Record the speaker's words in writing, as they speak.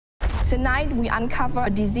Tonight, we uncover a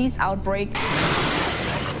disease outbreak.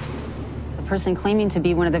 The person claiming to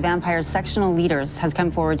be one of the vampire's sectional leaders has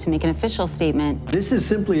come forward to make an official statement. This is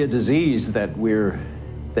simply a disease that we're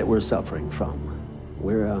suffering from.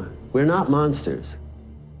 We're not monsters.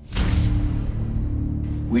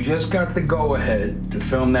 We just got the go-ahead to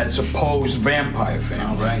film that supposed vampire film.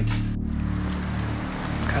 All right.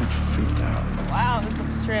 I'm kind of freaked out. Wow, this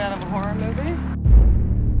looks straight out of a horror movie.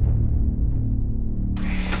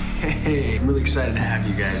 Hey, I'm really excited to have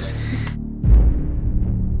you guys.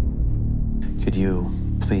 Could you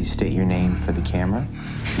please state your name for the camera?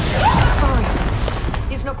 Sorry.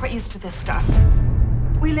 He's not quite used to this stuff.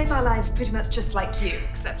 We live our lives pretty much just like you,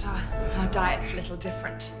 except our diet's a little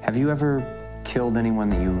different. Have you ever killed anyone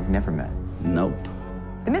that you've never met? Nope.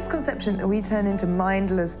 The misconception that we turn into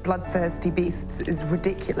mindless, bloodthirsty beasts is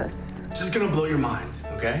ridiculous. This is gonna blow your mind,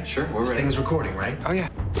 okay? Sure, we're This ready. thing is recording, right? Oh, yeah.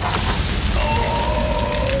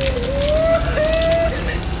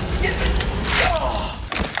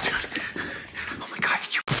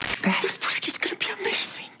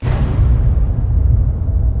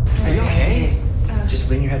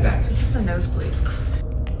 Lean your head back. It's just a nosebleed.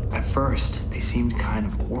 At first, they seemed kind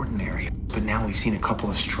of ordinary, but now we've seen a couple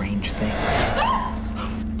of strange things.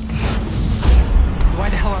 Why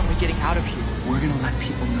the hell aren't we getting out of here? We're gonna let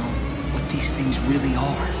people know what these things really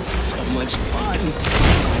are. So much fun.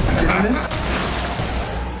 You in this?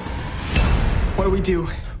 What do we do?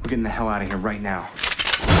 We're getting the hell out of here right now.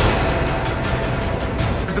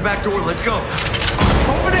 Where's the back door? Let's go.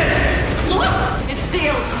 Open it! Look! It's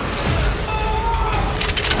sealed.